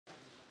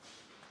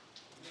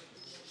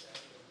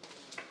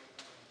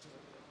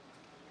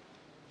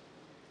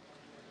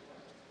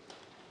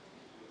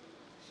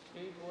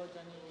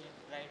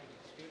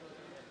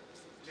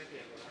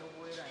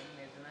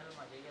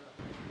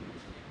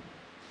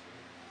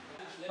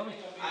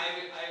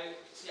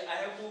I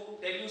have to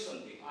tell you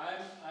something.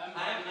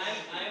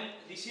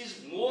 This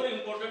is more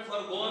important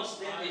for Goans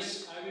than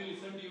this. I will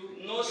listen to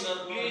you. No, sir,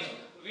 please.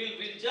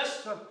 We'll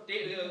just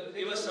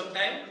give us some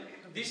time.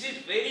 This is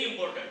very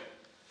important.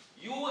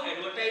 You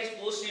advertise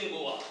post in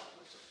Goa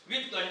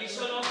with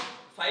condition of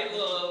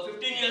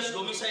 15 years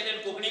domicile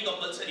and Kokani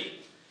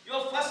compulsory.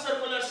 Your first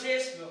circular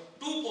says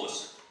 2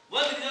 posts,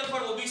 1 reserved for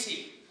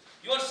OBC.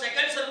 Your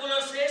second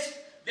circular says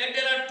that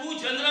there are 2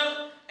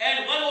 general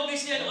and 1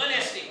 OBC and 1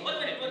 ST. 1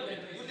 minute.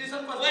 You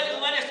listen first. 1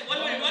 ST. 1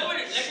 minute.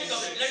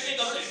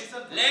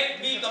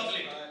 Let me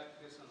complete.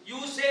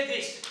 You say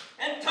this.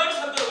 And third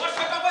circular. What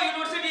sort of a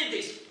university is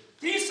this?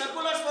 3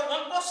 circulars for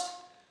 1 post.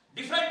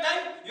 Different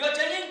time. You are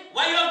changing.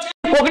 Why you have changed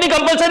Kokani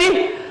compulsory?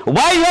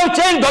 Why you have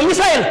changed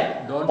domicile?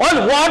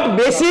 On what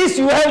basis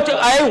you have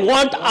changed? I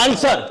want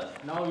answer.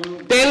 Now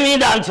you tell me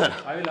the answer.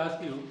 I will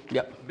ask you.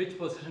 Yeah. Which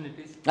position it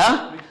is?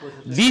 Huh? Which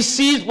position? This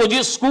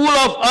is School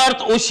of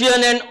Earth,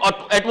 Ocean and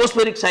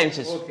Atmospheric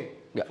Sciences. Okay.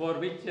 Yeah. For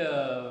which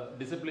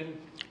discipline?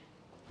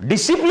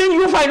 Discipline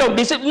you find out.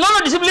 No,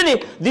 discipline.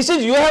 This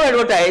is you have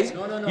advertised.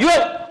 No. You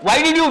have.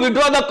 Why did you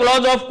withdraw the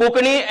clause of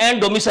Kokani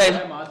and domicile?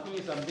 I am asking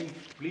you something.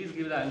 Please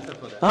give the answer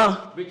for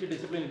that. Which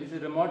discipline? This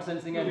is remote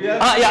sensing and. We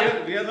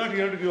are not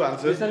here to give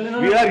answers.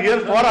 Listen, we are here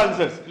for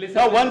answers. Listen,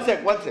 now, one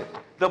sec.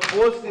 The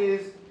post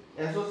is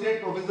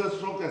Associate Professor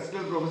 /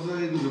 Assistant Professor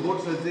in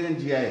Remote Sensing and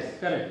GIS.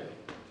 Correct.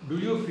 Do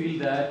you feel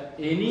that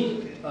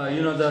any,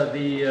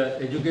 the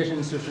education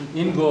institution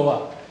in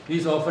Goa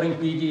is offering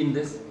PG in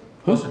this?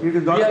 It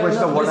is not a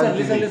question of what I am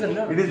feeling. Listen,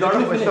 it is not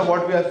a question of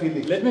what we are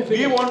feeling. Let me finish.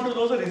 We want to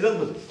know the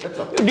reason. That's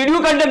all. Did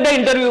you conduct the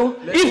interview?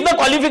 If the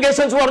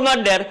qualifications were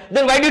not there,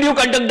 then why did you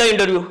conduct the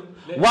interview?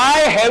 Why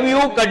have you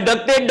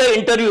conducted the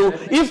interview?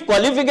 If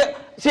qualification,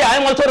 see, I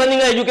am also running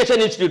an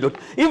education institute.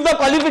 If the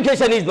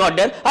qualification is not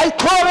there, I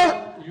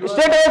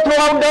straight away throw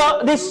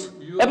out this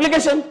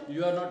application.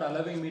 You are not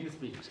allowing me to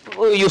speak.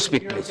 Oh, you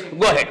speak, please.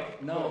 Go ahead.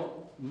 Now,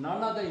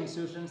 none of the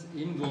institutions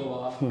in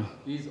Goa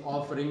is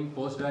offering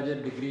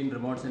postgraduate degree in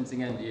remote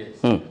sensing and GIS.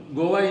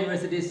 Goa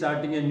University is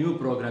starting a new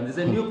program. This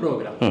is a new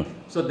program.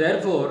 So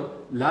therefore,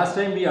 last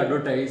time we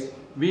advertised,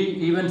 we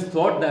even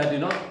thought that,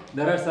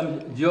 there are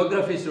some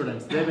geography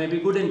students. They may be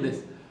good in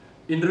this.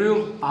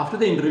 After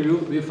the interview,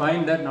 we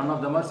find that none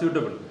of them are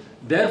suitable.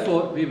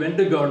 Therefore, we went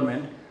to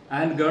government,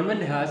 and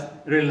government has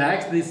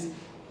relaxed this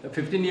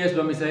 15 years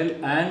domicile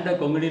and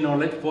Kongani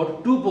knowledge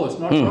for 2 posts,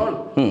 not for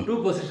all,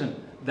 2 positions.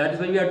 That is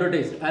why we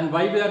advertise. And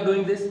why we are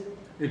doing this?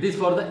 It is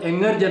for the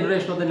younger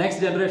generation, or the next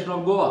generation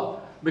of Goa.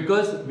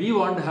 Because we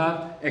want to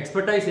have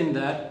expertise in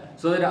that,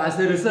 so that as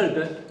a result,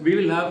 we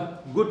will have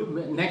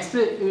good, next,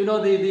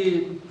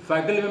 the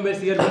faculty members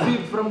here will be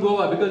from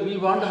Goa, because we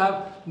want to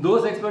have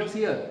those experts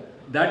here.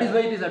 That is why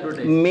it is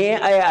advertised. May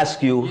I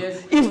ask you,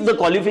 yes, if the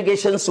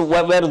qualifications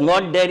were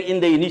not there in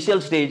the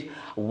initial stage,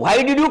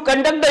 why did you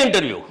conduct the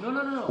interview?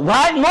 No.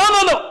 Why? No.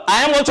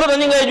 I am also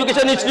running an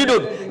education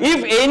institute.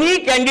 If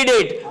any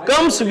candidate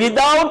comes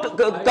without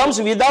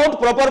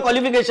proper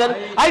qualification,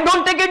 I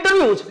don't take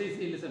interviews.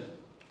 See, listen.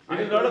 It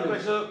is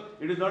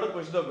not a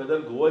question of whether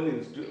Goan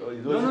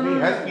University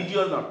has PG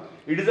or not.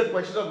 It is a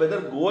question of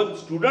whether Goan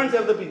students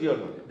have the PG or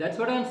not. That's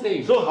what I am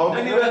saying. So how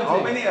many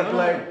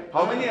applied?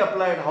 How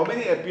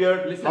many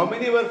appeared? Listen. How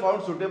many were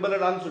found suitable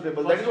and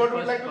unsuitable? That is what we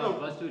would like to know.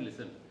 First, you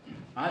listen.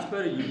 As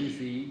per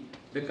UGC,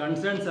 the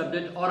concerned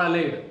subject or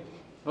allied.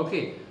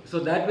 Okay. So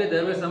that way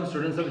there were some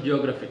students of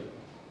geography.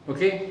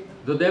 Okay.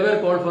 So they were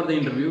called for the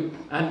interview,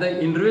 and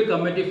the interview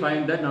committee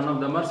find that none of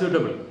them are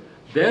suitable.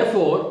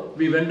 Therefore,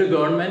 we went to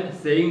government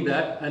saying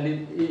that,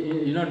 and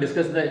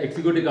discussed the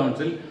executive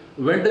council,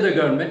 went to the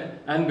government,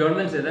 and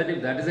government said that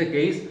if that is the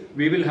case,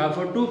 we will have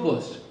for 2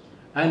 posts.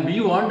 And we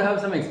want to have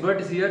some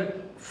expertise here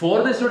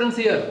for the students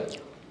here.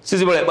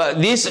 This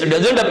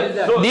doesn't.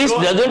 So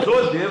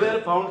they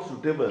were found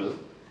suitable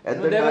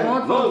at the they time. were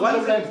not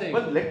found suitable.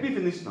 But let me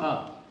finish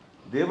now.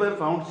 They were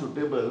found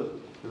suitable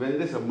when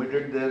they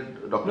submitted their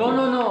documents.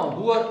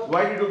 No.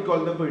 Why did you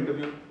call them for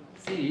interview?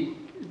 See,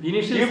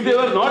 initially. If they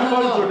were not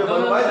found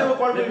suitable, why they were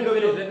called for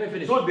interview? Let me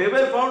finish. So they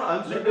were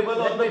found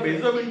unsuitable on the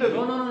basis of interview.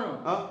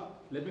 No.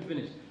 Let me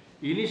finish.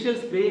 Initial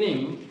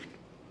screening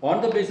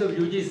on the basis of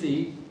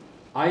UGC,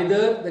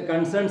 either the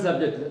concerned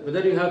subject,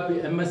 whether you have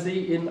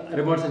MSc in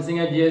remote sensing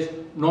and GIS,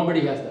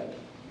 nobody has that.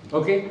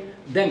 Okay.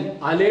 Then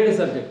allied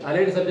subject.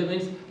 Allied subject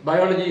means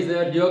biology is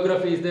there,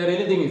 geography is there,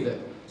 anything is there.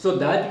 So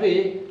that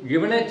way,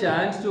 given a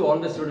chance to all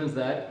the students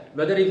that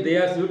whether if they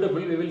are suitable,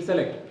 we will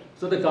select.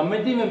 So the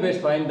committee members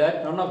find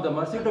that none of them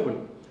are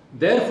suitable.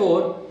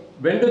 Therefore,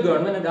 went to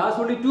government and asked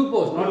only 2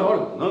 posts, not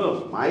all.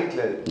 No.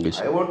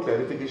 I want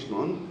clarification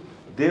on.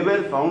 They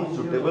were found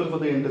suitable for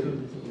the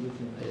interview.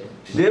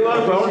 They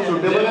were found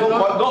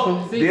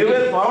suitable They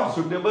were found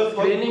suitable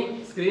for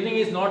Screening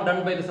is not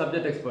done by the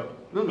subject expert.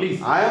 No,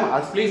 please. I am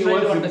asking you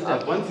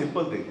one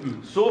simple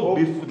thing. So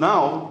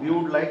now we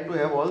would like to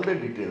have all the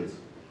details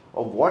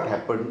of what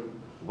happened,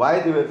 why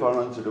they were found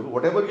unsuitable.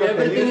 Whatever you are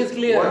telling is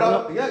clear.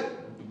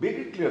 make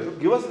it clear. So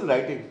give us in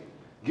writing.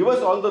 Give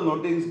us all the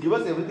notings, give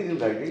us everything in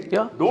writing.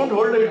 Yeah. Don't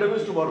hold the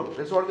interviews tomorrow.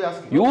 That's what we're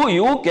asking.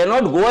 You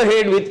cannot go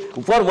ahead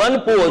with, for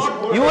one post,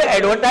 you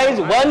advertise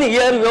 1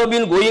 year you have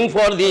been going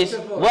for this.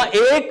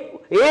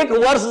 एक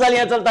वर्ष झाली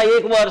आहे चलता,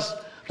 एक वर्ष.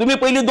 तुम्ही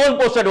पहिली 2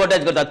 post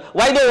advertise करतात.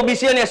 Why the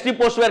OBC and ST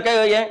posts were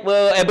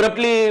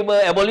abruptly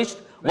abolished?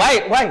 Why?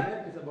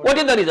 What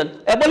is the reason?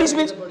 Abolish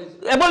means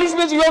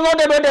you have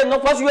not advertised. No,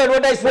 first you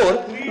advertise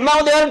 4,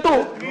 now there are 2.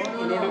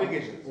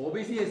 Notifications.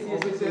 OBC, SC,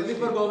 is only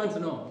for governments,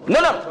 no?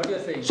 No. What you are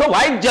saying? So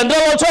why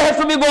general also has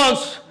to be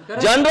gowns?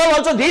 General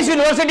also, this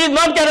university is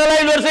not Kerala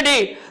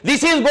University.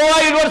 This is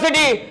Goa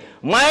University.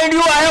 Mind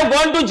you, I have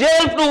gone to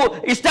jail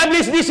to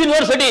establish this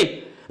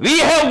university. We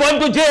have gone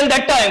to jail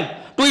that time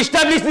to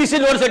establish this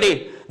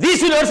university.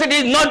 This university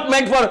is not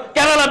meant for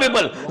Kerala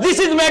people. This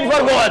is meant for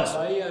Goans.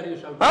 Why are you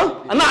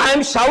shouting? No, I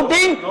am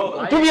shouting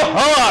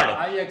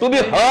to be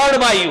heard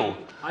by you.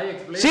 I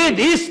explained. See,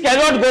 this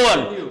cannot go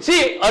on.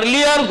 See,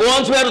 earlier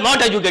Goans were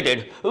not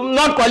educated,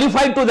 not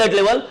qualified to that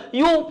level.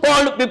 You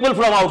called people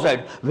from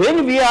outside.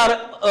 When we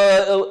are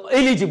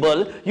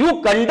eligible,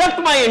 you conduct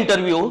my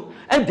interview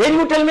and then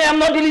you tell me I am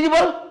not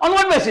eligible? On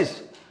what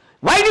basis?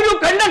 Why did you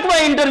conduct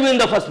my interview in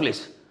the first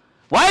place?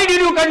 Why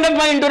did you conduct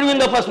my interview in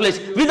the first place?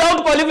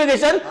 Without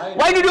qualification,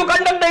 why did you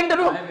conduct the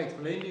interview? I have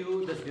explained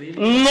you the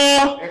screening.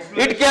 No,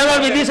 it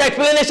cannot be. This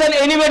explanation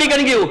anybody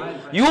can give.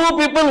 You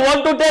people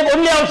want to take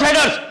only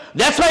outsiders.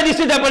 That's why this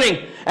is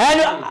happening.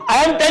 And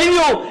I am telling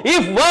you,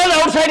 if one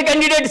outside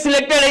candidate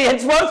selected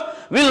henceforth,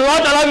 will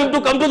not allow him to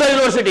come to the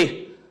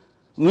university.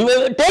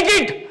 Take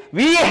it.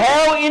 We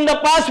have in the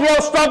past, we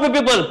have stopped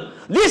people.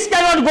 This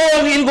cannot go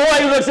on in Goa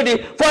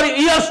University for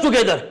years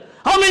together.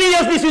 How many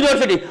years this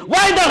university?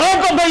 Why the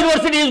rank of the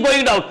university is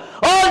going down?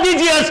 All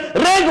these years,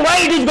 rank why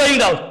it is going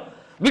down?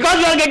 Because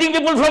you are getting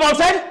people from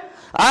outside?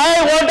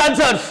 I want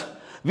answers.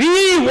 We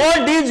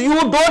want this. You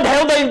don't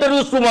have the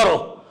interviews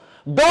tomorrow.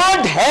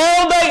 Don't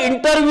have the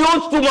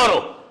interviews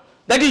tomorrow.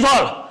 That is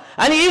all.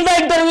 And if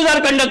the interviews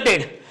are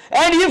conducted,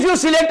 and if you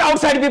select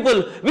outside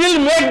people, we'll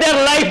make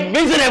their life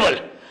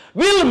miserable.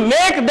 We'll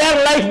make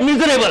their life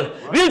miserable.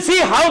 We'll see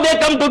how they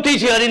come to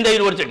teach here in the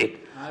university.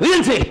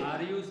 We'll see.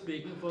 Are you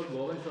speaking for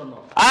Goans or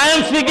not? I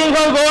am speaking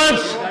for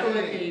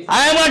Goans.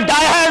 I am a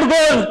die-hard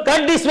Goan.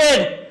 Cut this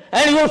way,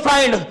 and you will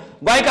find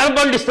by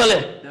carbon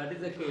distille. That is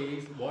the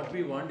case. What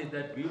we want is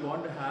that we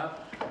want to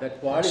have the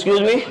qualified.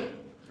 Excuse me.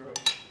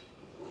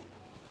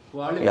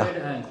 Qualified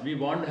hands. We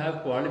want to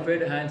have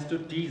qualified hands to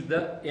teach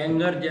the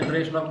younger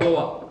generation of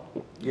Goa.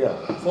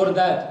 Yeah. For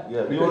that.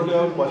 Yeah, we want to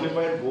have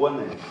qualified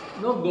Goan.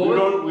 No,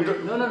 Goa. We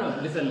don't. No.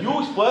 Listen.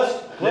 You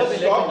first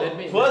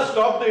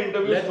stop the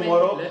interviews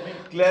tomorrow.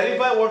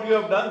 Clarify what you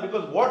have done,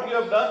 because what you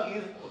have done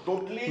is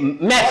totally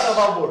Mess. not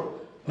above board.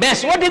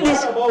 Mess. What is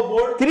this? Not above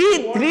board.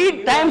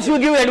 Three times you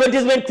give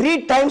advertisement.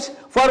 3 times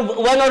for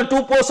 1 or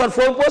 2 posts or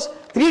 4 posts.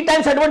 3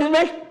 times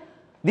advertisement.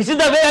 This is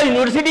the way a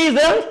university is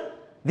done.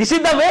 This is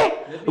the way.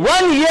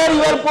 1 year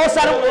your posts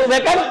are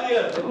vacant.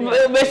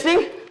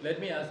 Wasting. Let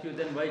me ask you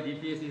then why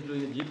GPSC is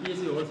doing it.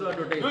 GPSC also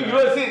advertised. You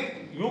are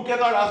saying you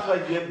cannot ask why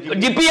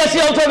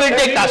GPSC also will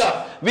take task.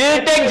 We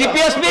will take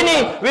GPSP.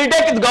 We will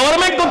take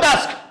government to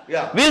task.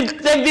 Yeah. We will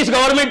take this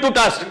government to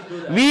task.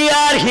 We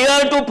are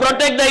here to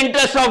protect the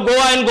interests of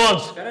Goa and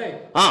Goans.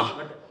 Correct.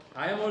 But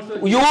I am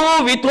also. you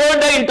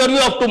withhold the interview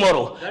of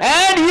tomorrow.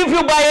 And if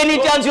you by any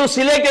chance you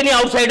select any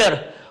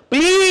outsider,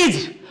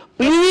 please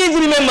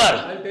remember.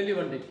 I'll tell you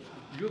one thing.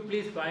 You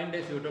please find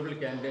a suitable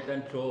candidate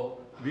and show.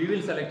 We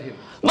will select him.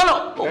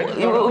 No.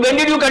 When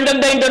did you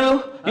conduct the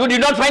interview? You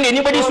did not find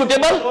anybody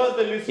suitable?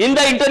 In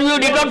the interview, you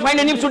did not find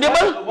any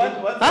suitable?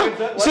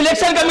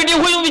 Selection committee,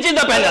 which is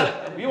the panel?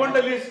 We want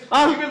a list.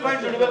 We will find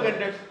suitable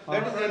candidates.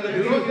 That is the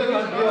list.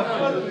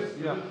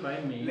 You will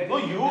find me. No,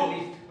 you told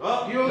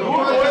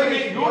me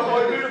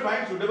to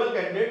find suitable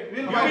candidate.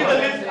 Give me the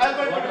list. I'll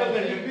find suitable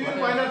candidate. We will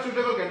find out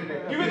suitable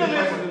candidate. Give me the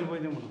list.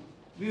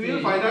 We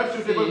will find out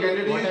suitable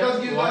candidate. He does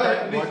give the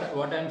list.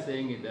 What I am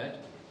saying is that.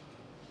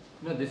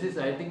 No, I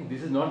think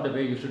this is not the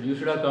way you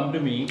should have come to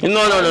me.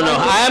 No. Our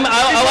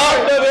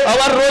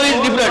role is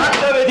different.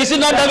 This is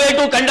not the way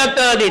to conduct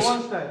this.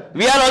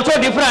 We are also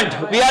different.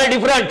 We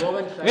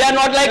are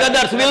not like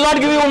others. We will not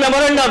give you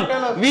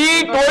memorandum.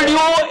 We told you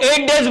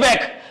 8 days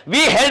back.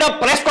 We held a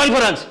press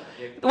conference.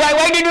 Why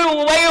you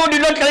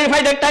did not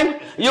clarify that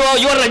time?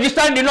 Your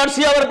registrar did not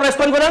see our press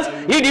conference.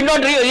 He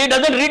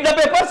doesn't read the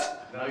papers.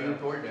 Now you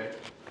told that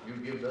you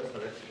give the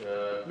correct.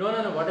 No.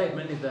 What I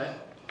meant is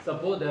that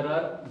suppose there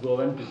are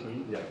Goan people,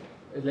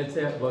 let's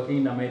say working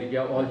in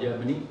America or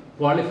Germany,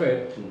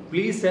 qualified.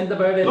 Please send the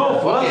biodata. No,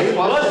 first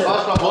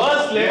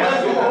let us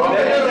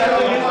have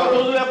the list of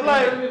those who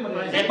applied.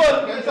 Simple.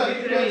 Let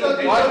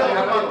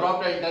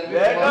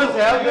us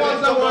have the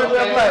list of those who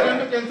applied.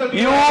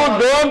 You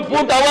don't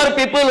put our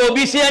people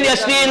OBC and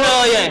ST in.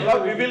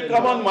 We will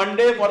come on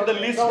Monday for the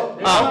list of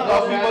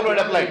people who had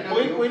applied.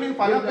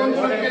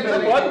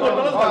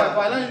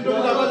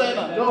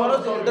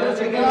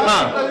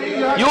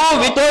 You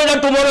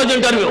withhold tomorrow's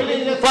interview.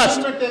 First,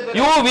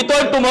 you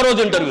withhold tomorrow's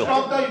interview.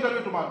 Stop the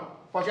interview tomorrow.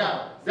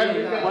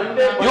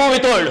 You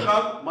withhold.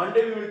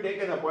 Monday we will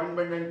take an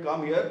appointment and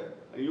come here.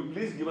 You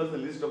please give us the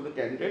list of the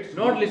candidates.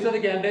 Not list of the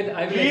candidates,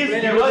 I will Please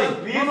explain give us,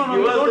 everything. please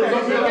give us the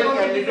list of the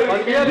candidates.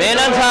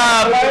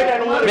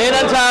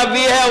 Menon Sahab,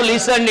 we have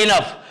listened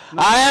enough.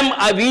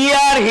 We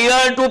are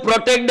here to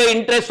protect the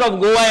interests of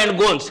Goa and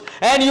Gons.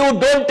 And you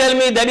don't tell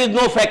me there is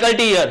no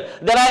faculty here.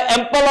 There are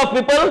ample of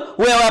people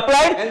who have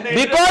applied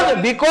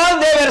because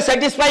they were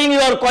satisfying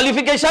your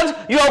qualifications,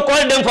 you have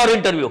called them for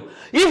interview.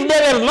 If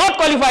they were not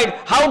qualified,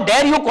 how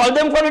dare you call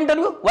them for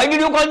interview? Why did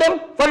you call them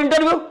for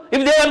interview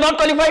if they were not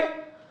qualified?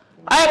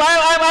 I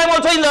am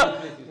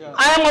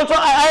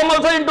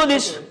also into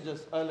this. Okay,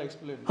 just I'll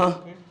explain.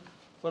 Okay.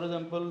 For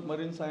example,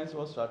 marine science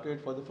was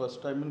started for the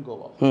first time in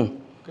Goa.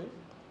 Okay.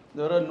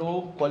 There are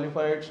no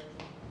qualified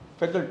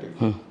faculty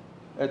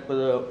at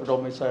the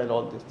domicile,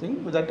 all these things.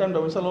 But that time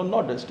domicile was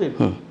not there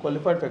still.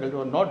 Qualified faculty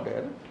were not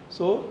there.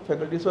 So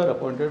faculties were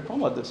appointed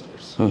from other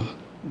states.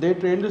 They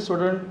trained the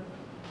student,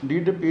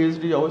 did the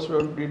PhD, our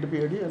student did the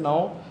PhD, and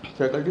now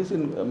faculties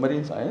in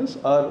marine science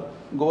are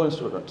Goan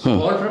students.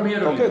 All from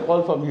here only. Okay,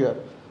 all from here.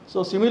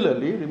 So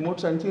similarly,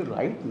 remote sensing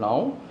right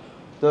now,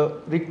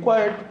 the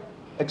required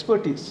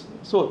expertise.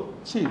 So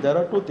see, there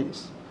are two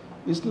things.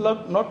 It's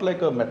not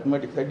like a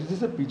mathematics. Like this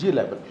is a PG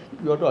level.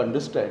 You have to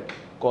understand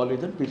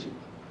college and PG.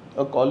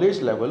 A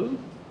college level,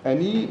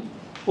 any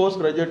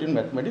postgraduate in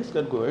mathematics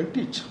can go and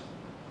teach.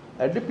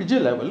 At the PG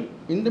level,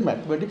 in the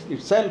mathematics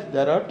itself,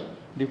 there are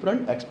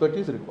different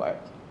expertise required.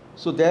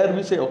 So there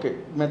we say, okay,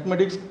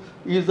 mathematics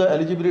is the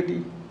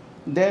eligibility.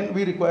 Then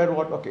we require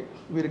what? Okay,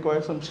 we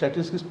require some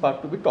statistics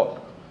part to be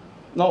taught.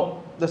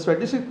 Now, the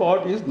statistics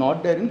part is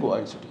not there in Goa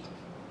University.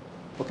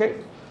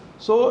 Okay,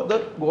 so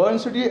the Goa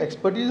University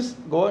expertise,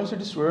 Goa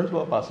University students who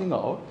are passing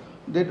out,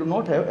 they do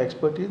not have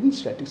expertise in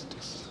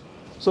statistics.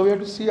 So we have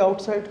to see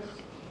outside.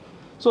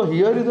 So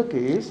here is the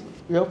case,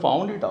 we have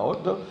found it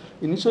out.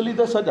 Initially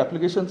the such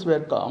applications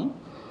were come,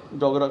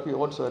 geography,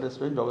 what's the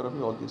restaurant,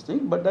 geography, all these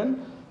things, but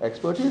then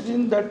expertise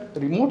in that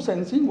remote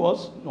sensing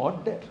was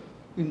not there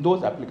in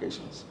those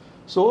applications.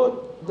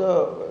 So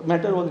the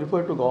matter was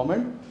referred to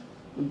government.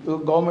 The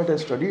government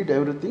has studied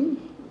everything.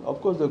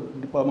 Of course, the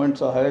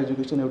departments of higher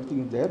education,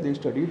 everything is there. They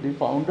studied, they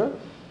found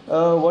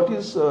what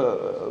is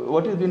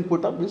being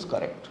put up is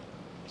correct.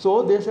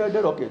 So they said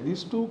that, okay,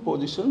 these two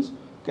positions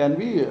can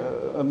be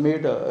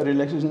made,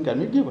 relaxation can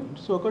be given.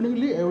 So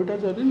accordingly, everything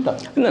has been done.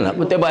 No,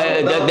 but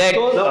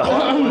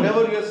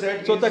Whatever you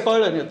said. So they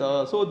called it.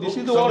 So this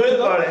is what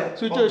the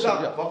situation.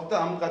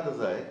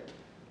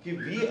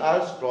 We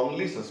are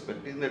strongly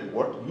suspecting that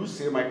what you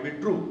say might be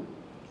true.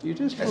 It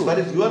is true. As far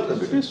as you are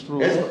concerned. It is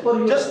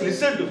true. Just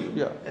listen to me.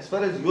 Yeah. As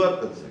far as you are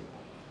concerned.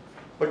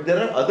 But there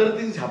are other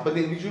things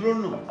happening which you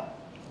don't know.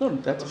 No,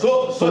 that's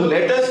so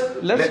let us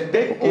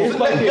take case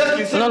by case. Just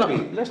listen to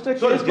me. Let's take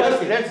so case by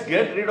case. Let's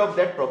get rid of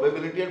that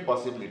probability and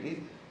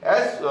possibility.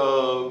 As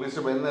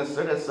Mr. Menon has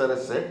said, as Sir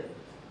has said,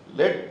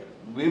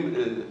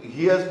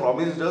 he has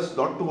promised us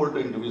not to hold the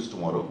interviews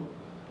tomorrow.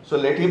 So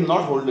let him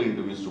not hold the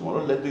interviews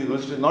tomorrow. Let the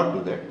university not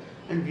do that.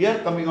 And we are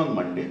coming on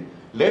Monday.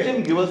 Let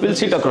him give us we'll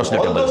sit across the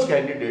all table. those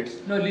candidates.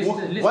 No, list.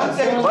 One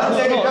second,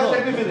 just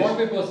let me finish. Won't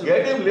be possible.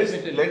 Get him list.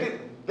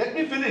 Let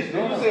me finish.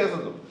 Let me say yes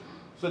or no.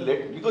 So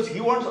because he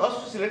wants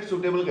us to select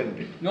suitable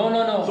candidates. No.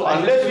 So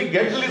unless we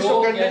get the list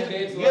of candidates,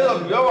 yes, you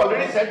have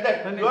already said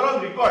that. You are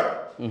on record.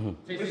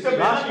 Mr.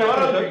 Menon, you are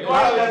on record. You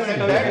have said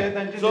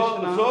that.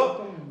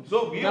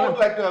 So we would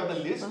like to have the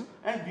list,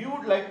 and we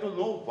would like to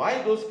know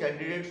why those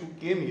candidates who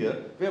came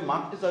here were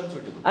marked as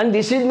unsuitable. And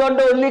this is not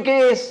the only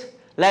case.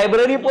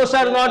 Library posts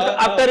are not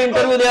after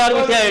interview they are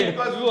withheld.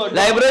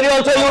 Library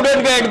also you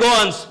don't get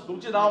go-ons.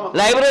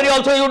 Library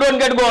also you don't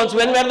get go-ons.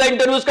 When were the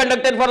interviews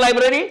conducted for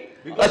library?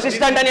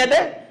 Assistant and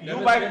yet? Yeah.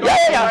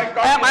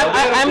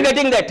 I am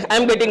getting that.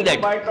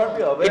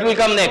 It will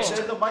come next.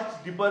 There is a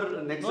much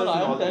deeper nexus. No,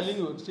 I am telling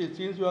you,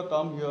 since you have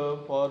come here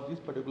for this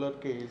particular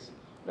case,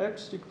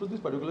 let's stick to this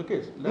particular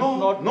case. No.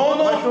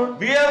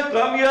 We have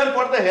come here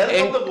for the health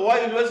of the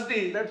Goa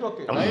University. That's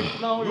okay.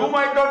 Right now, you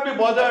might not be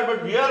bothered,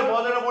 but we are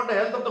bothered about the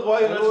health of the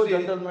Goa University.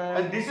 Gentlemen.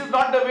 And this is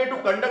not the way to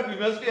conduct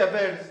university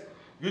affairs.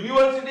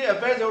 University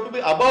affairs have to be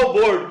above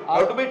board,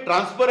 have to be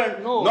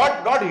transparent,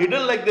 not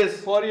hidden like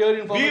this. For your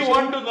information, we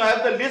want to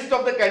have the list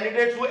of the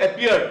candidates who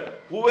appeared,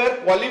 who were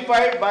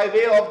qualified by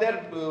way of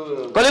their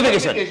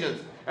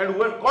qualifications, and who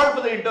were called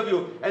for the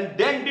interview and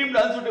then deemed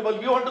unsuitable.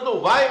 We want to know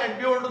why, and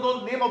we want to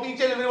know the name of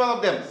each and every one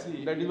of them.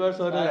 See, that is what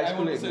sir I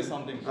want to say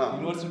something.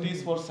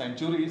 Universities for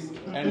centuries,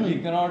 and we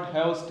cannot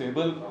have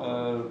stable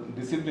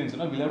disciplines.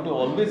 We'll have to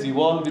always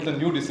evolve with a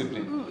new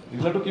discipline.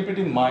 We'll have to keep it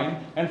in mind,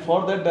 and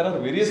for that there are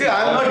various. See,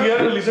 I am not here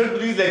to listen to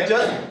these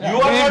lectures. You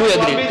are not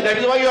informing. That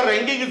is why your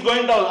ranking is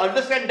going down.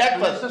 Understand that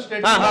first.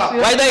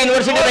 Why the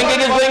university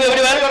ranking is going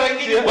everywhere?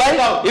 Why?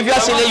 If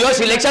your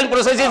selection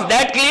process is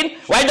that clean,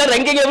 why the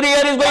ranking every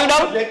year is going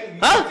down?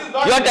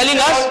 You are telling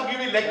us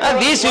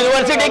this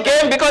university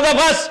came because of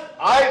us.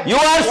 You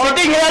are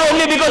sitting here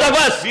only because of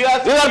us. You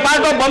are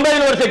part of Bombay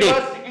University.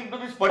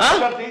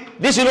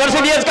 This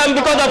university has come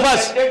because of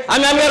us. I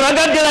am here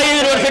Ragat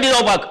University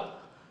of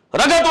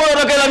रगत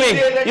रखेल आम्ही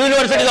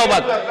university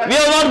जावपाक. We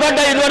have not got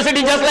the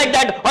university just like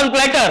that on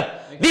platter.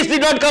 This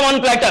did not come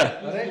on platter.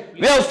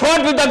 We have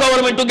fought with the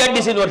government to get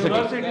this university.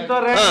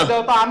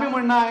 आम्ही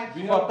म्हणणार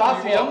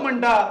स्वतः CM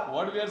म्हणता.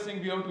 What we are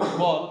saying, we have to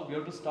evolve, we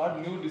have to start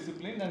new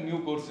discipline and new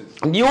courses.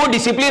 New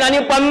discipline आणि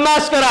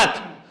 50 करात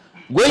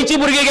गोयची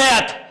भुरगी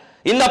घेयात.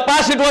 In the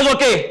past it was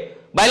okay.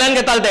 बायलान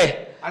घेतालते.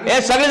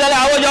 हे सगळे झाले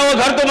आवो जावो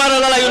घर तो मारा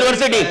झाला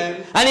university.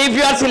 And if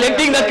you are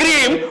selecting the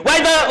cream, why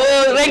the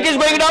rank is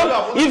going down?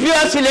 If you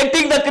are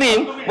selecting the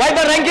cream, why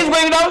the rank is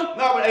going down?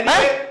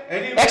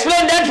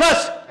 Explain that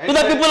first to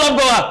the people of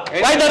Goa.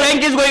 Why the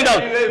rank is going down?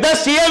 The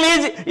CM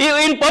is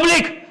in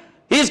public.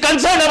 He is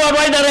concerned about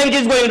why the rank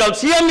is going down.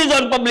 CM is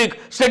on public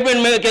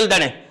statement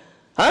केलताने.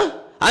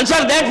 Answer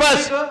that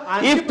first.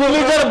 If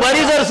तुम्ही जर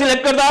बरी जर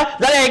select करता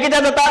जाल्यार एकित्या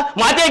जाता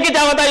माते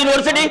एकित्या वता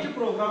university.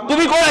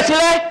 तुम्ही कोण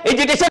आशिल्ले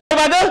एज्युकेशन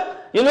विभाग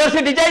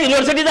युनिव्हर्सिटी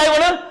जाय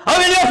म्हणून. How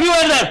many of you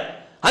are there?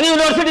 आणि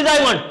युनिव्हर्सिटी जाय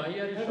म्हण.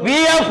 We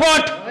have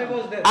fought.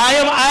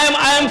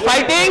 I am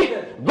fighting.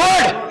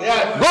 Good.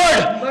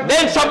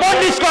 Then support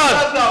this cause.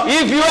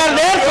 If you are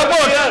there,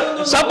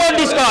 support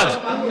this cause.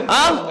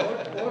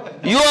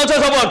 You also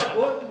support.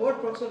 What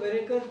Professor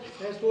Verekar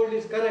has told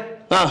is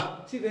correct.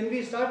 See, when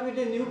we start with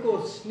a new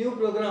course, new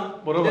program,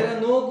 there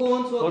are no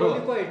go-ons who are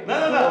qualified.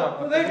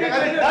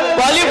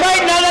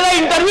 Qualified ना झाला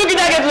interview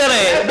कित्याक घेतले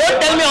रे? Don't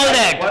tell me all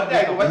that.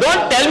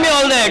 Don't tell me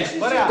all that.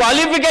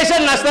 Qualification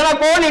नसताना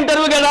कोण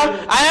interview घेता?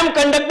 I am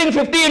conducting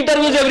 50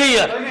 interviews every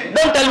year.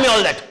 Don't tell me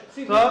all that.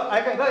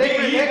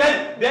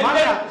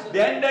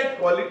 Then that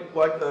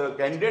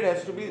candidate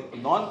has to be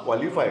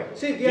non-qualified.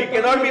 He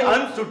cannot be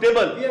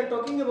unsuitable. We are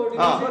talking about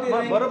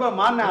university. बरोबर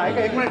मान्य आहे.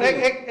 एक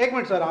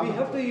minute sir. We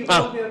have to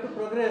evolve, we have to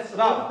progress.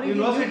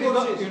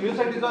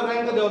 युनिव्हर्सिटीचा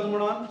rank देवत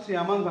म्हणून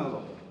सीएमान सांगलो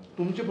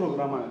तुमचे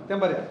programme आहे ते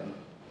बरे आहे.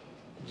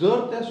 जर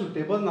ते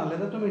सुटेबल नाले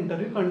तर तुम्ही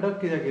इंटरव्यू कंडक्ट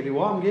कित्याक केली हो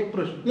आमगे एक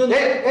प्रश्न.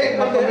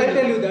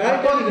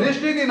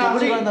 दृष्टी दिना.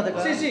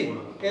 See,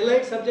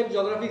 allied subject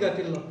geography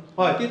घातिल्लो.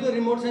 तितून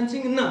remote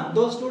sensing ना.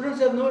 Those students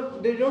have not,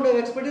 they don't have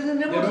expertise in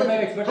remote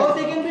sensing. How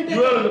they can be taken?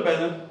 You are on the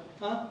panel.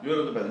 You are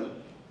on the panel.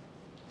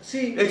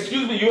 See.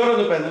 Excuse me, you are on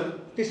the panel.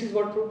 This is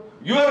what true.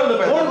 You are on the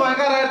panel. कोण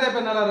गोंयकार आहे त्या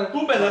पॅनलार? तू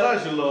पॅनलार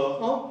आशिल्लो.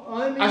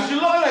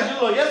 आशिल्लो काय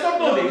आशिल्लो? Yes or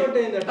no?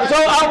 So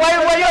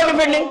why you are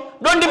defending?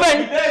 Don't defend.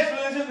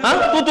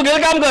 तू तुगेल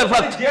काम कर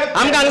फक्त.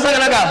 आमकां हांगा सांग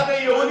नाका.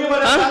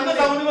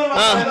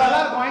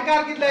 गोंयकार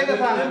कितले आहे ते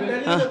सांग.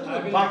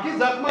 बाकी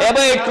जग ए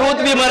बाय ट्रूथ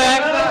बी मरे.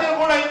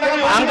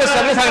 आमकां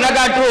सगळे सांग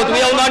नाका truth. We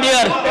are not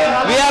here.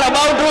 We are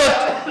about truth.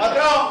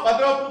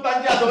 पात्राव तू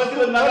तांची आदोगाची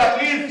बननाका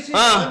प्लीज.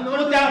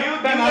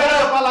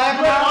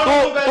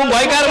 तू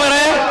गोंयकार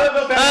मरे.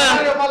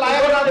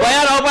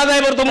 गोंयान रावपा जाय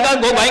मरे तुमकां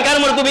गोंयकार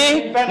मरे तुम्ही.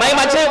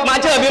 मागीर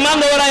मातशे अभिमान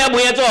दवरा ह्या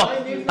भुंयेचो.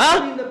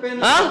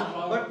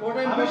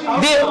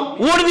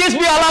 Would this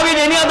be allowed in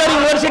any other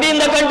university in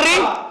the country?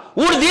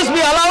 Would this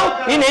be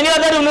allowed in any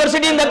other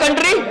university in the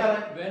country?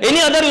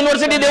 Any other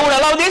university they would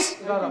allow this?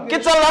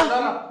 कित चल्ला?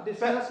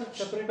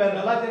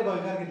 पॅनलाचेर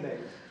गोंयकार कितले आहे?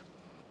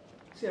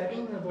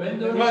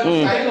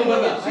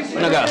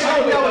 नका.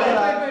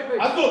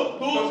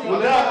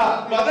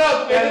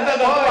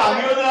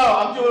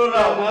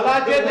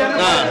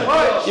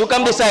 You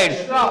come this side.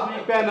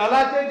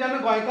 पॅनलाचे ज्यांना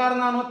गोंयकार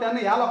ना न्हू त्यांना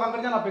ह्या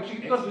लोकांकडच्यान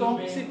अपेक्षित करतो.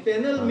 See,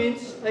 panel means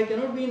I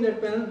cannot be in that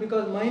panel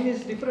because mine is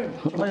different.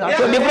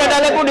 Different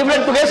आले तू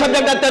different तुगे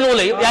सब्जेक्ट आत्तान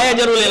उलय. ह्या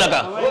हेजेर उलय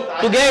नाका.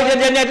 तुगे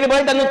जेन्यातली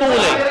पळय तेन्ना तू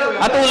उलय.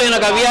 आतां उलय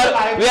नाका.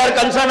 We are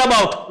concerned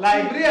about.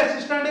 Library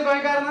assistant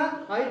गोंयकार ना.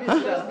 I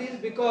discuss this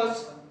because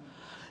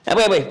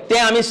ते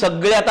आम्ही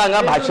सगळे आता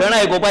हांगा भाशण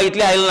आयकोवपाक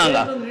इतले आयले ना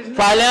हांगा.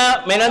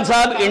 फाल्यां मेनन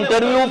साहेब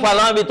इंटरव्यू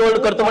फाल्यां विथोल्ड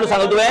करता म्हणून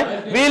सांगला तुवें.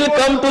 We'll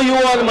come to you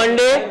on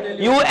Monday.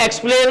 You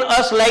explain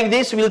us like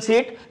this. We'll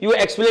seat. You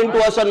explain to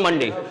us on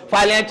Monday.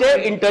 फाल्यांचे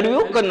interview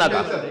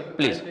करनाका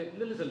please.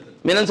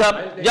 Menon Saheb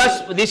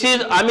just this is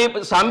आम्ही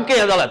सामके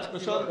हे जालात.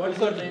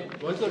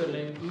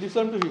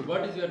 Listen to you.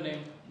 What is your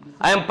name?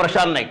 I am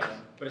Prashant Naik.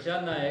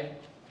 Prashant Naik.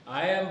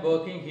 I am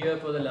working here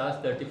for the last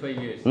 35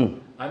 years.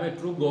 I'm a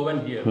true Goan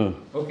here.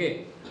 Okay.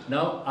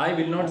 Now I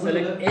will not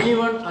select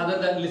anyone other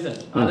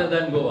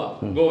than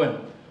Goan.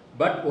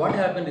 But what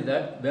happened is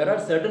that there are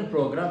certain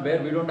programs where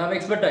we don't have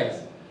expertise.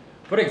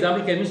 For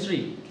example, chemistry.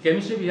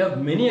 Chemistry we have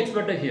many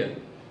experts here.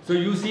 So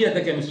you see at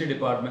the chemistry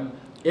department,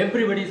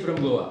 everybody is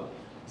from Goa.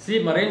 See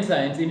marine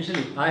science.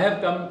 Initially, I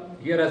have come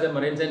here as a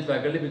marine science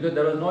faculty because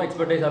there was no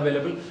expertise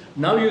available.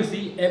 Now you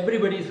see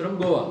everybody is from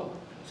Goa.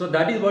 So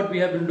that is what we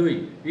have been doing.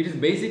 It is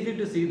basically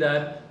to see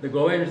that the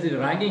Goa University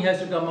ranking has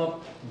to come up,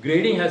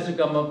 grading has to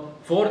come up.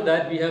 For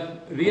that we have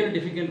real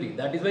difficulty.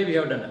 That is why we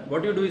have done it.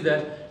 What you do is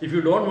that if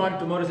you don't want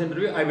tomorrow's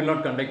interview, I will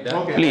not conduct that.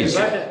 Okay. Please.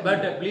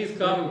 But please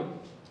come.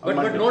 But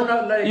don't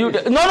like You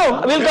no,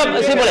 we'll come.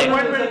 Simple.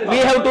 We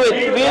have to.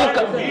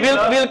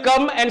 We'll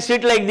come and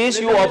sit like this.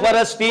 You offer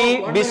us tea,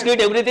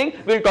 biscuit, everything.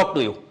 We'll talk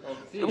to you.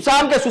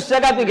 सामके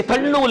सुशेगाद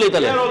थंड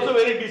उलयतले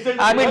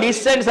आमी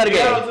decent सारके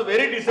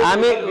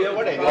आमी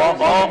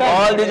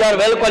all these are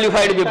well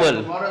qualified people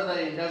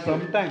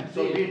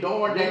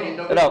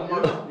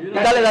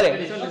जाले जाले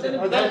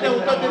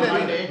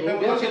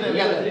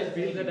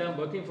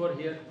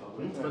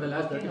For the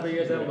last 35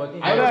 years I am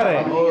working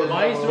here.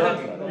 My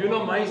students, you know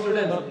my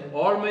students,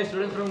 all my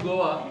students from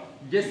Goa,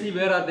 just see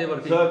where are they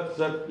working.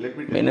 Sir, let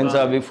me tell you. Menon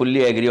sir, we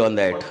fully agree on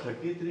that. For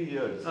 33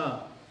 years,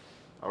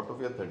 out of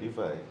your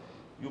 35,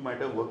 you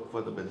might have worked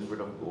for the benefit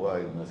of Goa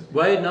University.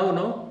 Why now,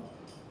 no?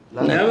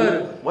 Never.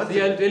 See,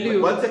 I'll tell you.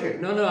 One second.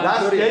 No, I'm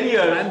last sorry. 10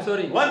 years. I'm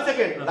sorry. One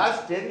second.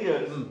 Last 10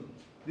 years,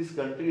 this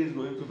country is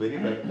going through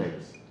very bad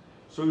times.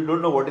 So you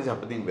don't know what is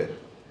happening where.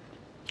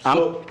 So,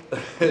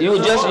 you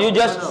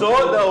just so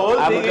the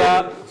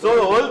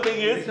whole thing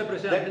is, Mr.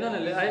 Prashant, no,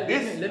 let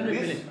me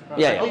finish.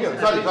 Yeah. Okay,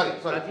 sorry.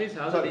 At least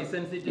have the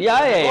decency to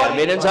Yeah.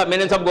 Menon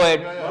sir, go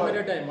ahead. One at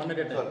a time.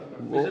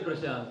 Mr.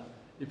 Prashant,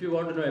 if you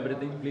want to know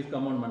everything, please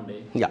come on Monday.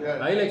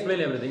 Yeah. I'll explain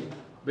everything.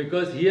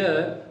 Because here,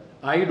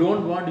 I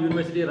don't want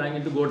university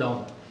ranking to go down.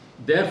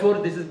 Therefore,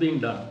 this is being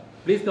done.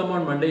 Please come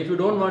on Monday. If you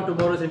don't want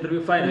tomorrow's interview,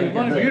 fine. We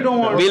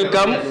don't want. We'll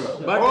come.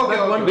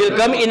 We'll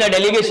come in a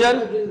delegation.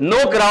 No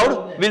crowd.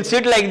 We'll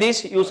sit like this.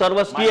 You serve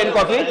us tea and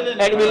coffee,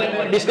 and we'll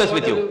discuss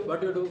with you.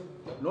 What you do?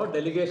 No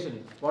delegation.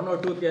 One or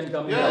two can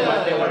come here.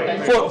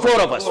 Four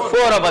of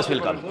us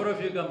will come. Four of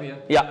you come here.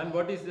 Yeah. And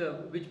what is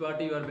which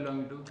party you are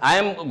belonging to? I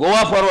am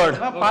Goa Forward.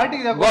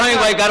 Going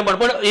by Carbon.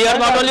 But here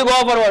not only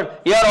Goa Forward.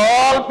 Here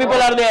all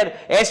people are there.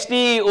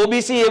 ST,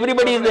 OBC,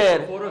 everybody is there.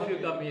 Four of you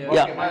come here.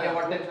 Yeah.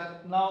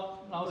 Now,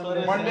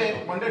 sir.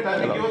 Monday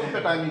timing. Give us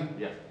the timing.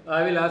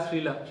 I will ask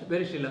Sheila.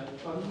 Where is Sheila?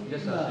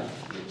 Just ask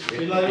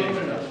Sheila.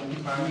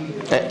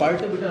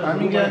 But you know,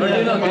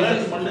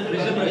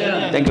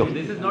 Thank you.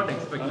 this is not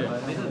expected.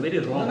 This is very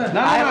wrong.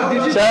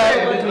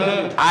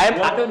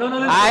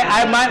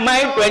 My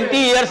 20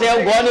 years have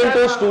gone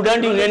into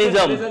student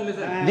unionism.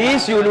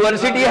 This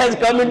university has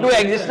come into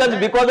existence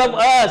because of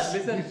us.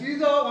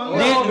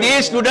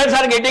 These students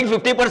are getting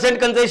 50%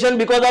 concession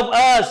because of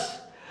us.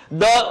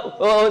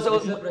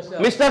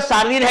 Mr.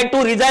 Sardin had to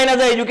resign as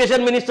the education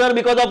minister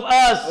because of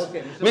us.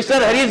 Mr.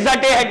 Harish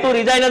Zate had to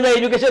resign as the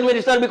education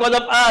minister because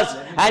of us.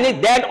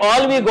 And that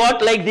all we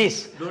got like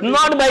this.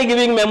 Not by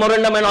giving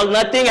memorandum and all.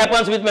 Nothing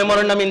happens with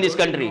memorandum in this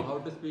country. How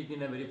to speak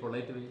in a very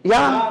polite way.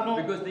 Yeah.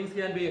 Because things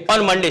can be.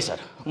 On Monday, sir.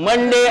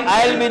 Monday,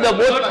 I'll be the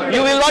most.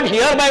 You will not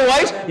hear my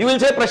voice. You will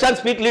say, Prashant,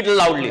 speak little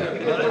loudly. I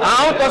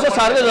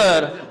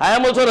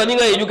am also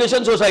running an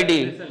education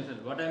society. Listen.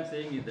 What I am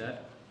saying is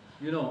that,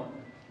 you know,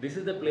 this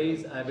is the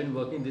place I have been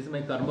working. This is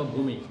my karma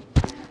bhumi.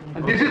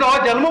 This is our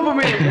Jalma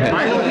Bhumi.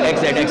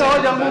 Exactly. This is our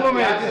Jalma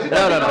Bhumi.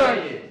 No.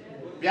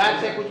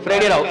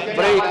 Freddy Rao.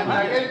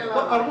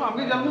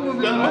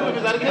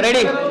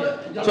 Freddy.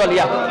 चल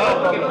या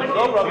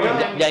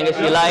जाएंगे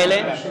शीला आए ले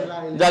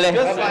जाले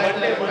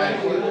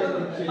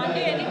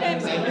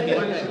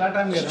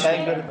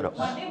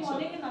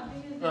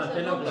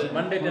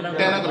Monday 10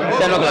 o'clock.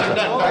 10 o'clock.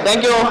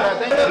 Thank you.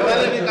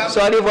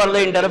 Sorry for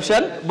the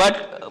interruption, but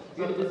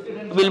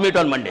we'll meet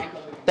on Monday.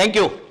 Thank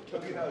you.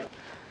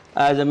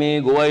 आज आमी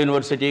Goa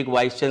युनिवर्सिटीक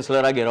voice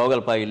चान्सलरा घेराव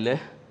घालपाक आयिल्ले.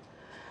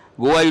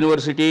 Goa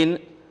युनिवर्सिटीन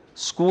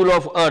school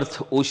of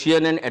earth,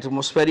 ocean and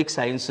atmospheric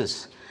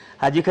sciences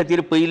हाजी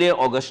खातीर पयले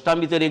ऑगस्टा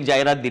भितर एक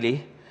जायरात दिली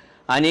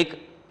आनी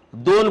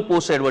 2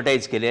 पोस्ट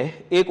एडवर्टायज केले,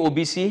 एक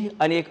ओबीसी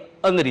आनी एक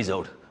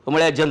अनरिजर्वड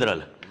म्हळ्यार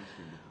जनरल.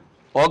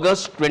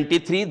 ऑगस्ट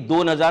 23,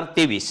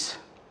 2023.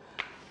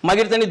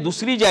 मागीर तांणी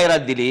दुसरी जायरात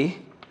दिली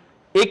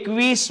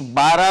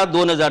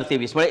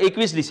 21/12/2023 म्हळ्यार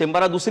 21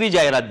 डिसेंबरा दुसरी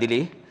जायरात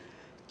दिली.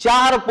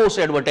 4 पोस्ट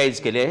एडवर्टायज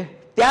केले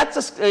त्याच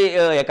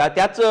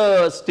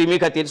स्ट्रिमी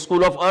खातीर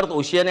school of earth,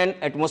 ocean and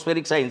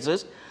atmospheric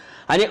sciences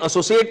आनी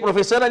असोसिएट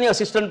प्रोफेसर आनी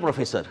असिस्टंट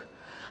प्रोफेसर.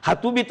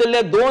 हातूंत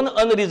भितरले 2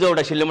 अनरिजर्वड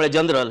आशिल्ले म्हळ्यार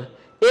जनरल,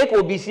 एक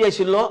ओबीसी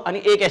आशिल्लो आनी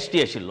एक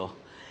एसटी आशिल्लो.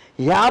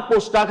 ह्या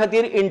पोस्टा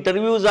खातीर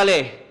इंटरव्यू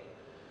जाले.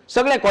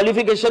 सगळे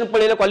क्वॉलिफिकेशन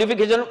पळयले,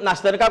 क्वॉलिफिकेशन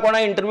नासतना कोणा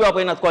इंटरव्यू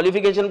आपयनात,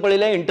 क्वॉलिफिकेशन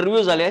पळयले,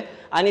 इंटरव्यू जाले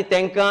आनी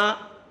तांकां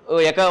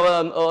हेका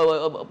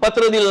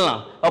पत्र दिलें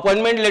ना,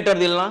 अपॉइंटमेंट लेटर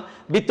दिलें ना.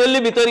 भितरले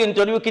भितर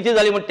इंटरव्यू कितें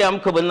जाली म्हणटा तें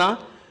आमकां खबर ना.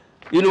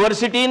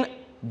 युनिवर्सिटीन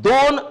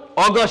 2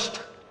 ऑगस्ट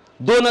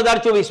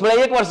 2024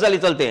 म्हळ्यार 1 वर्स जाली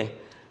चलते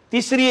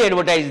तिसरी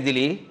एडवर्टायज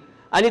दिली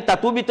आनी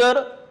तातूंत भितर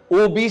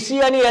ओबीसी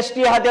आनी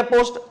एसटी आहा ते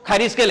पोस्ट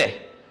खारीज केले,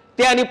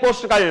 ते आनी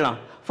पोस्ट काडना.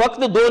 फक्त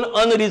 2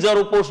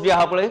 अनरिजर्व पोस्ट जे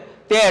आहा पळय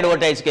ते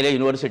एडवर्टायज केले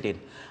युनिवर्सिटीन.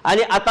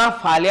 आनी आतां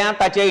फाल्यां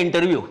ताचे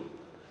इंटरव्यू,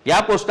 ह्या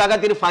पोस्टा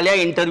खातीर फाल्यां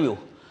इंटरव्यू.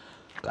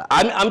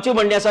 आमचें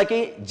म्हणणें आसा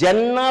की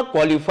जेन्ना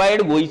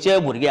क्वॉलिफायड गोंयचे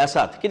भुरगे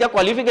आसात, कित्याक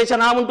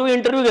क्वॉलिफिकेशन आहा म्हूण तूं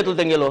इंटरव्यू घेतलो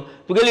तेंगेलो,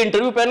 तुगेलें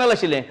इंटरव्यू पॅनल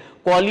आशिल्लें.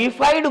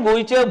 क्वॉलिफायड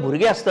गोंयचे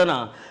भुरगे आसतना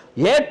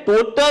हे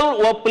टोटल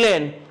हो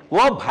प्लॅन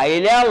हो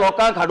भायल्या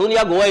लोकांक हाडून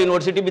ह्या गोवा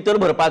युनिवर्सिटी भितर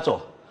भरपाचो.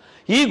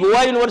 ही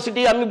गोवा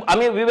युनिवर्सिटी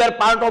आमी we are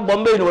part of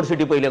Bombay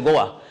university पयले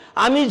गोवा.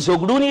 आमी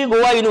झगडून ही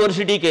गोवा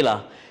युनिवर्सिटी केला.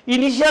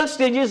 इनिशियल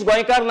स्टेजीस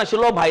गोंयकार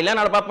नाशिल्लो भायल्यान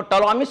हाडपाक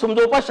पडटालो आमी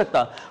समजोवपाक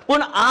शकता,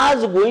 पूण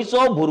आज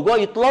गोंयचो भुरगो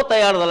इतलो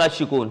तयार जाला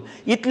शिकून,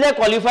 इतले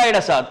क्वॉलिफायड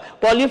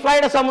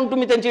आसा म्हणून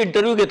तुमी तेंचे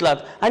इंटरव्यू घेतलात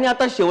आनी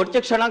आतां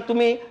शेवटच्या क्षणाक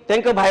तुमी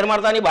तांकां भायर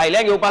मारता आनी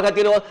भायल्या घेवपा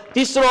खातीर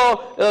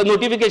तिसरो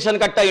नोटिफिकेशन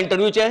काडटा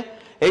इंटरव्यूचे.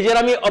 हेजेर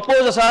आमी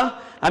अपोज आसा.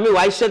 आमी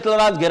वायस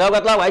चॅन्सलराक घेराव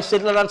घातला, वायस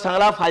चॅन्सलरान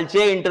सांगला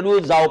फालचे इंटरव्यू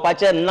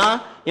जावपाचे ना,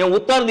 हें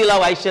उतर दिलां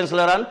वायस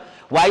चॅन्सलरान.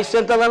 वायस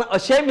चॅन्सलरान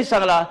अशेंय बी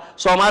सांगला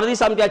सोमार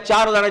दीस आमच्या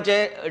 4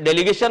 जाणांचे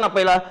डेलिगेशन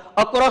आपयला,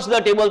 अक्रॉस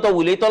द टेबल तो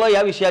उलयतलो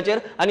ह्या विशयाचेर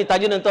आनी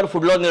ताजे नंतर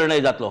फुडलो निर्णय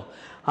जातलो.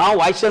 हांव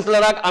वायस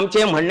चॅन्सलराक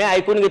आमचें म्हणणें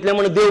आयकून घेतलें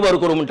म्हणून देव बरो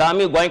करूं म्हणटा.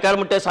 आमी गोंयकार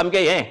म्हणटा सामकें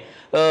हें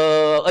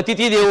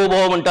अतिथी देवो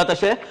भव म्हणटा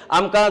तशें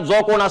आमकां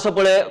जो कोण आसा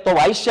पळय तो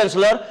वायस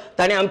चॅन्सलर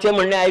ताणें आमचें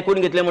म्हणणें आयकून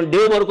घेतलें म्हणून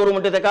देव बरो करूं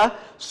म्हणटा ताका.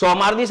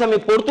 सोमार दीस आमी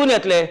परतून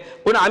येतले,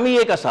 पूण आमी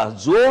एक आसा,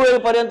 जो वेळ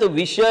पर्यंत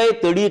विशय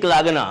तडीक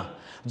लागना,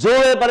 जो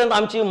वेळ पर्यंत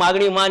आमची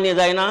मागणी मान्य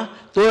जायना,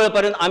 तो वेळ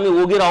पर्यंत आमी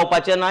ओगी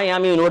रावपाचें ना हें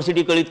आमी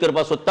युनिव्हर्सिटी कळीत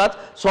करपाक सोदतात.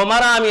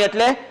 सोमारा आमी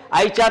येतले.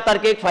 आयच्या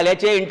तारखेक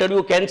फाल्यांचे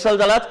इंटरव्यू कॅन्सल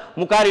जालात,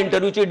 मुखार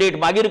इंटरव्यूची डेट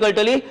मागीर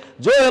कळटली.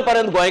 जो वेळ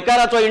पर्यंत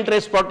गोंयकाराचो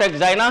इंटरेस्ट प्रोटेक्ट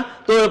जायना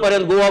तो वेळ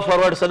पर्यंत गोवा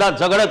फॉरवर्ड सदांच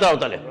झगडत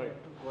रावतले.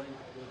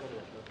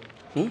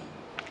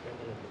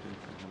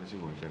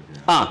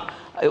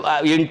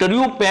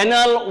 इंटरव्यू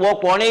पॅनल वो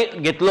कोणे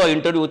घेतलो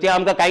इंटरव्यू ते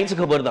आमकां कांयच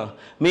खबर ना.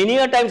 मेनी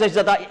अ टायम्स अशें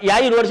जाता ह्या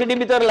युनिव्हर्सिटी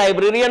भितर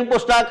लायब्रेरियन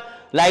पोस्टाक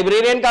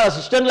लायब्रेरियन काय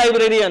असिस्टंट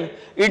लायब्रेरियन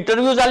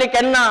इंटरव्यू जाले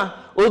केन्ना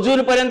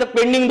अजून पर्यंत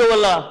पेंडिंग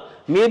दवरला.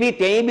 मे बी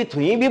तेय बी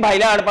थंय बी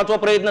भायल्या हाडपाचो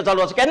प्रयत्न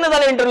चालू आसा. केन्ना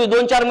जाले इंटरव्यू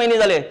 2-4 म्हयने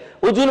जाले,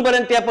 अजून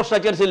पर्यंत त्या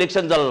पोस्टाचेर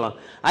सिलेक्शन जालें ना.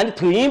 आनी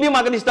थंय बी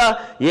म्हाका दिसता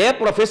हे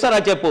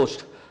प्रोफेसराचे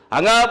पोस्ट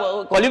हांगा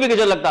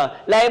क्वॉलिफिकेशन लागता.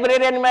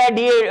 लायब्रेरियन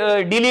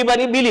म्हळ्यार डिलीब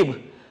आनी बिलीब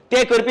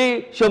ते करपी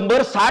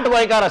 100-60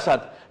 गोंयकार आसात.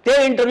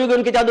 ते इंटरव्यू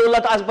घेवन कित्याक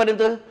दवरलात आज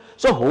पर्यंत.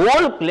 सो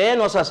होल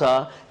प्लॅन असो आसा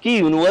की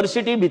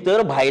युनिव्हर्सिटी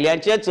भितर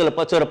भायल्यांचे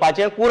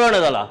चरपाचें कुरण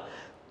जाला.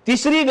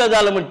 तिसरी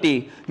गजाल म्हणटी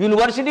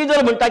युनिव्हर्सिटी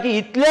जर म्हणटा की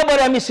इतले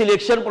बरे आमी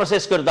सिलेक्शन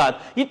प्रोसेस करतात,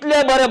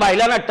 इतले बरे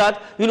भायल्यान हाडटात,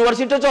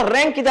 युनिव्हर्सिटीचो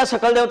रँक कित्याक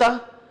सकयल देंवता.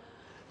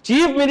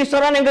 चीफ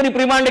मिनिस्टरान हांकां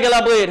रिप्रिमांड केला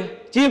पयर.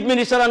 चीफ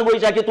मिनिस्टरान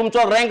गोंयच्या की तुमचो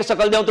रँक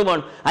सकयल देंवता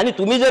म्हण, आनी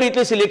तुमी जर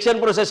इतले सिलेक्शन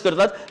प्रोसेस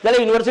करतात जाल्यार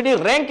युनिव्हर्सिटी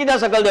रँक कित्याक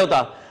सकयल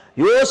देंवता.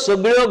 ह्यो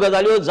सगळ्यो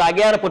गजाल्यो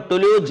जाग्यार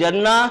पडटल्यो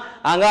जेन्ना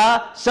हांगा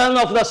सन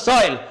ऑफ द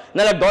सॉयल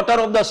नाल्यार डॉटर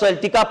ऑफ द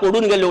सॉयल तिका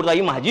पडून गेल्ली उरता.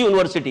 ही म्हाजी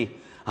युनिव्हर्सिटी,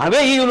 हांवें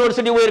ही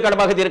युनिव्हर्सिटी वयर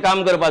काडपा खातीर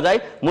काम करपा जाय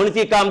म्हूण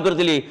ती काम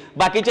करतली.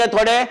 बाकीचे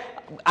थोडे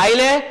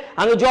आयले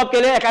हांगा जॉब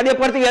केले, एखादे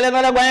परत गेले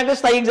नाल्यार गोंयाकच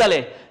स्थायीक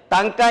जाले.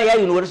 तांकां ह्या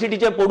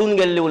युनिव्हर्सिटीचे पडून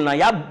गेल्ले उरना,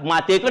 ह्या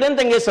माते कडेन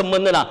तांगे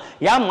संबंद ना,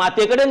 ह्या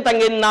माते कडेन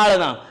तांगे नाळ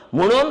ना,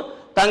 म्हणून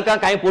तांकां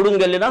कांय पडून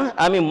गेल्ले ना.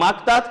 आमी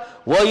मागतात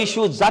हो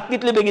इश्यू जाता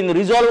तितले बेगीन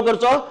रिजॉल्व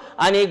करचो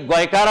आनी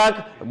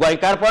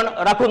गोंयकारपण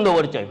राखून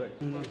दवरचें.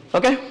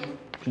 ओके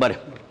बरें,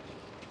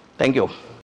 थँक्यू.